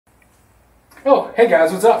Oh, hey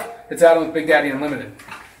guys, what's up? It's Adam with Big Daddy Unlimited.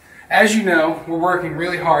 As you know, we're working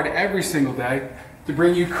really hard every single day to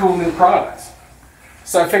bring you cool new products.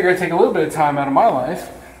 So I figured I'd take a little bit of time out of my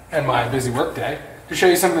life and my busy work day to show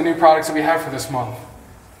you some of the new products that we have for this month.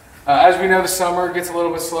 As we know, the summer gets a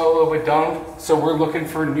little bit slow, a little bit dull, so we're looking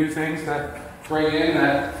for new things that bring in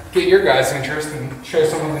that get your guys' interest and show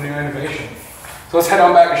some of the new innovation. So let's head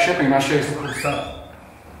on back to shipping and I'll show you some cool stuff.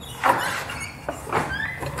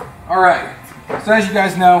 Alright, so as you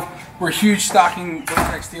guys know, we're a huge stocking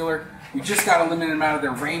Exotac dealer. We just got a limited amount of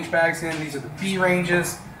their range bags in. These are the B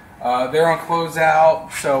ranges. They're on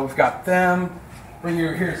closeout, so we've got them. Bring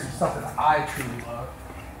you here's some stuff that I truly love.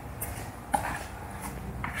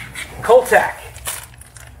 Cole-TAC.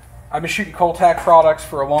 I've been shooting Cole-TAC products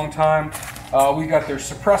for a long time. We got their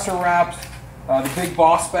suppressor wraps, the big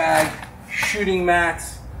boss bag, shooting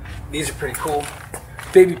mats. These are pretty cool.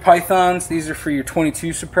 Baby pythons. These are for your 22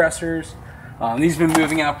 suppressors. These have been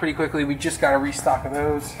moving out pretty quickly. We just got a restock of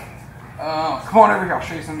those. Come on over here. I'll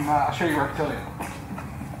show you some. I'll show you Reptilia.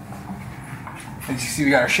 As you see,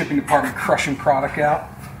 we got our shipping department crushing product out.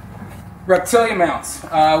 Reptilia mounts.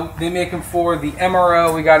 They make them for the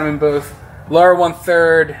MRO. We got them in both lower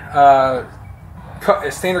 1/3,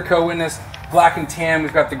 standard co-witness, black and tan.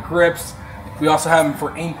 We've got the grips. We also have them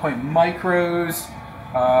for aim-point micros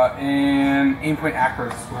and aim-point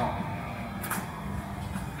acros as well.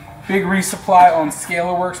 Big resupply on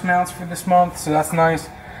ScalarWorks mounts for this month, so that's nice.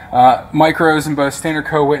 Micros in both standard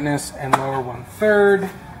co-witness and lower 1/3.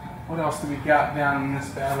 What else do we got down in this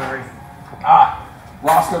battery?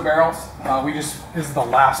 Rosco barrels. This is the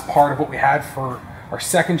last part of what we had for our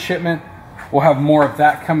second shipment. We'll have more of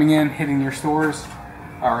that coming in, hitting your stores,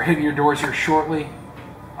 or hitting your doors here shortly.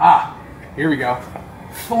 Here we go.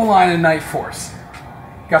 Full line of Night Force.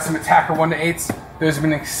 Got some Attacker 1-8s. Those have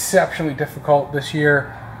been exceptionally difficult this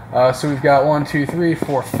year. So we've got 1, 2, 3,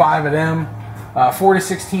 4, 5 of them. 4 to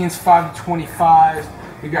 16s, 5 to 25s.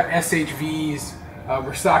 We've got SHVs.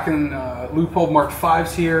 We're stocking Loophole Mark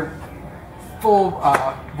 5s here. Full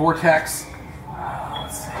Vortex.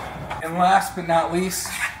 Let's see. And last but not least,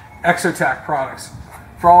 Exotac products.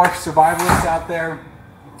 For all our survivalists out there,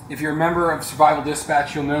 if you're a member of Survival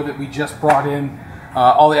Dispatch, you'll know that we just brought in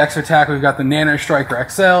all the Exotac. We've got the Nano Striker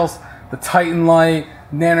XLs, the Titan Light,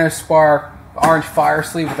 Nano Spark, Orange Fire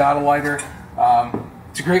Sleeve without a lighter.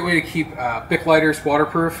 It's a great way to keep Bic lighters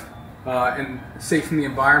waterproof and safe from the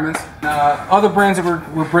environment. Other brands that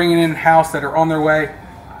we're bringing in-house that are on their way,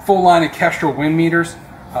 full line of Kestrel wind meters.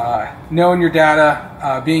 Knowing your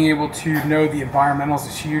data, being able to know the environmentals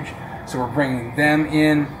is huge, so we're bringing them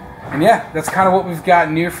in. And yeah, that's kind of what we've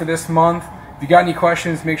got new for this month. If you got any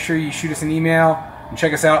questions, make sure you shoot us an email and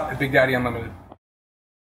check us out at Big Daddy Unlimited.